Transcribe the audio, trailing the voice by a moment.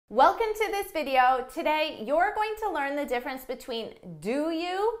Welcome to this video. Today, you're going to learn the difference between do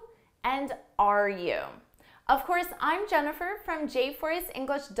you and are you. Of course, I'm Jennifer from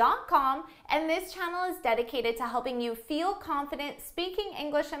JForrestEnglish.com, and this channel is dedicated to helping you feel confident speaking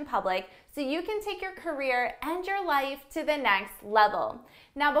English in public so you can take your career and your life to the next level.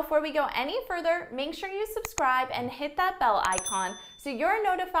 Now, before we go any further, make sure you subscribe and hit that bell icon so you're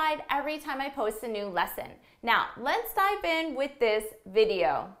notified every time I post a new lesson. Now, let's dive in with this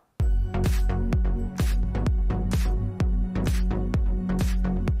video.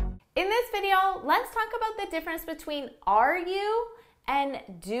 In this video, let's talk about the difference between are you and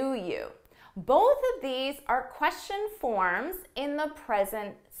do you. Both of these are question forms in the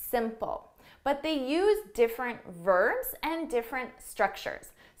present simple, but they use different verbs and different structures.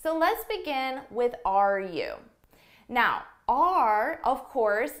 So let's begin with are you. Now, are, of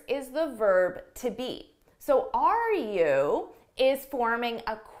course, is the verb to be. So are you is forming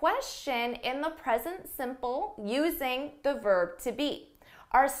a question in the present simple using the verb to be.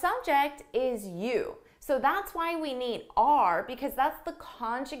 Our subject is you. So that's why we need are, because that's the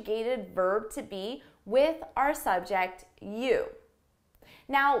conjugated verb to be with our subject you.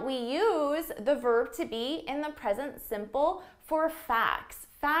 Now we use the verb to be in the present simple for facts.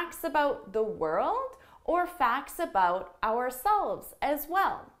 Facts about the world or facts about ourselves as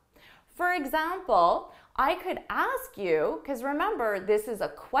well. For example, I could ask you, because remember this is a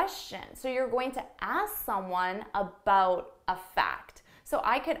question, so you're going to ask someone about a fact. So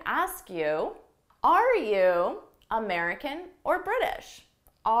I could ask you, are you American or British?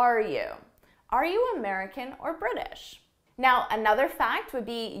 Are you? Are you American or British? Now, another fact would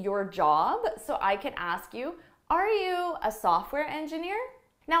be your job. So I could ask you, are you a software engineer?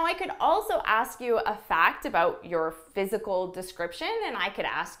 Now, I could also ask you a fact about your physical description, and I could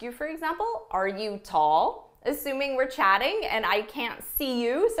ask you, for example, are you tall? Assuming we're chatting and I can't see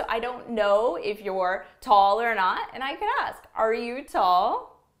you, so I don't know if you're tall or not, and I could ask, are you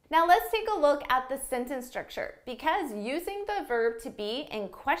tall? Now let's take a look at the sentence structure, because using the verb to be in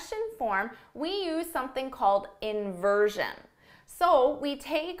question form, we use something called inversion. So we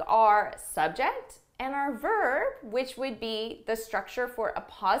take our subject and our verb, which would be the structure for a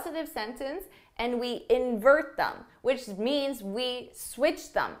positive sentence, and we invert them, which means we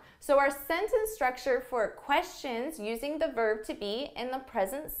switch them. So our sentence structure for questions using the verb to be in the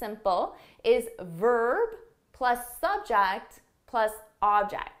present simple is verb plus subject plus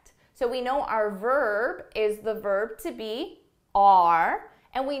object. So we know our verb is the verb to be, are,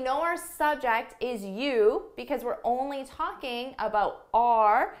 and we know our subject is you because we're only talking about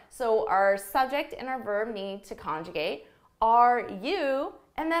are, so our subject and our verb need to conjugate. Are you?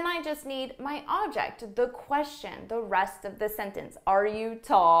 And then I just need my object, the question, the rest of the sentence. Are you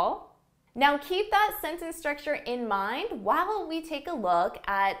tall? Now keep that sentence structure in mind while we take a look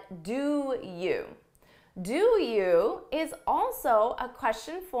at do you. Do you is also a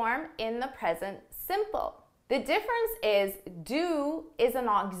question form in the present simple. The difference is do is an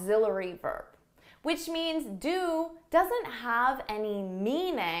auxiliary verb, which means do doesn't have any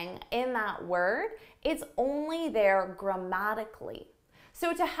meaning in that word. It's only there grammatically.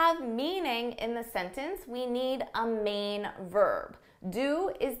 So to have meaning in the sentence, we need a main verb.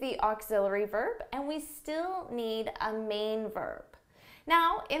 Do is the auxiliary verb, and we still need a main verb.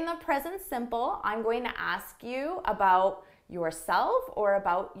 Now, in the present simple, I'm going to ask you about yourself or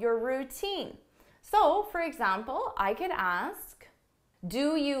about your routine. So, for example, I could ask,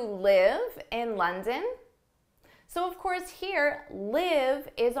 do you live in London? So, of course, here, live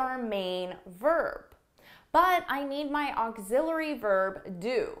is our main verb. But I need my auxiliary verb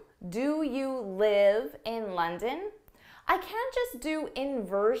do. Do you live in London? I can't just do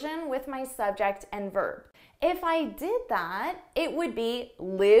inversion with my subject and verb. If I did that, it would be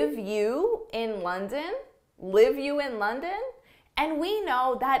live you in London? Live you in London? And we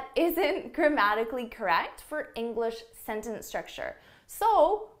know that isn't grammatically correct for English sentence structure.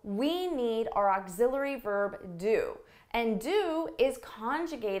 So we need our auxiliary verb do. And do is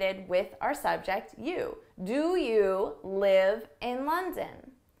conjugated with our subject you. Do you live in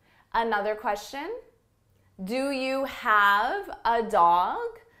London? Another question, do you have a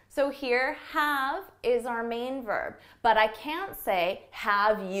dog? So here, have is our main verb, but I can't say,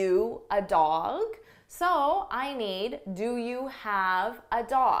 have you a dog? So I need, do you have a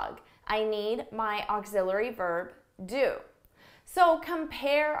dog? I need my auxiliary verb, do. So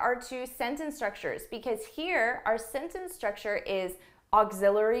compare our two sentence structures, because here our sentence structure is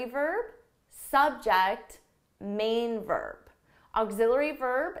auxiliary verb, subject, main verb. Auxiliary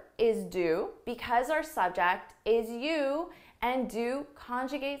verb is do because our subject is you, and do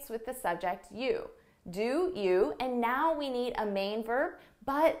conjugates with the subject you. Do you, and now we need a main verb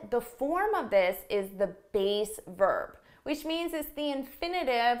but the form of this is the base verb, which means it's the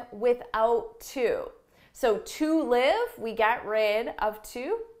infinitive without to. So to live, we get rid of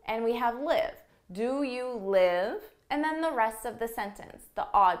to and we have live. Do you live? And then the rest of the sentence, the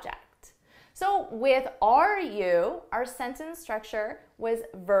object. So with are you, our sentence structure was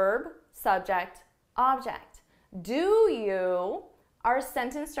verb, subject, object. Do you, our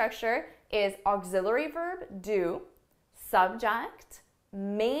sentence structure is auxiliary verb, do, subject,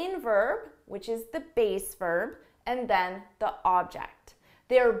 main verb, which is the base verb, and then the object.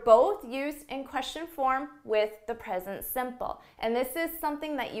 They're both used in question form with the present simple. And this is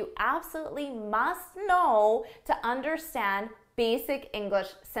something that you absolutely must know to understand basic English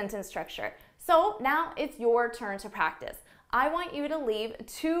sentence structure. So now it's your turn to practice. I want you to leave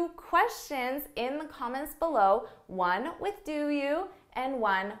 2 questions in the comments below, one with do you and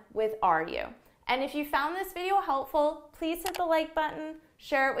one with are you. And if you found this video helpful, please hit the like button,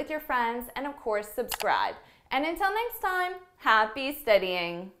 share it with your friends, and of course, subscribe. And until next time, happy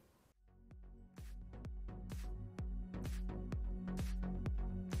studying!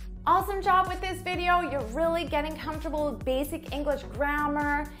 Awesome job with this video. You're really getting comfortable with basic English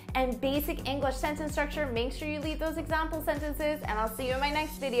grammar and basic English sentence structure. Make sure you leave those example sentences, and I'll see you in my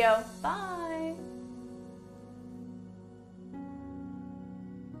next video. Bye!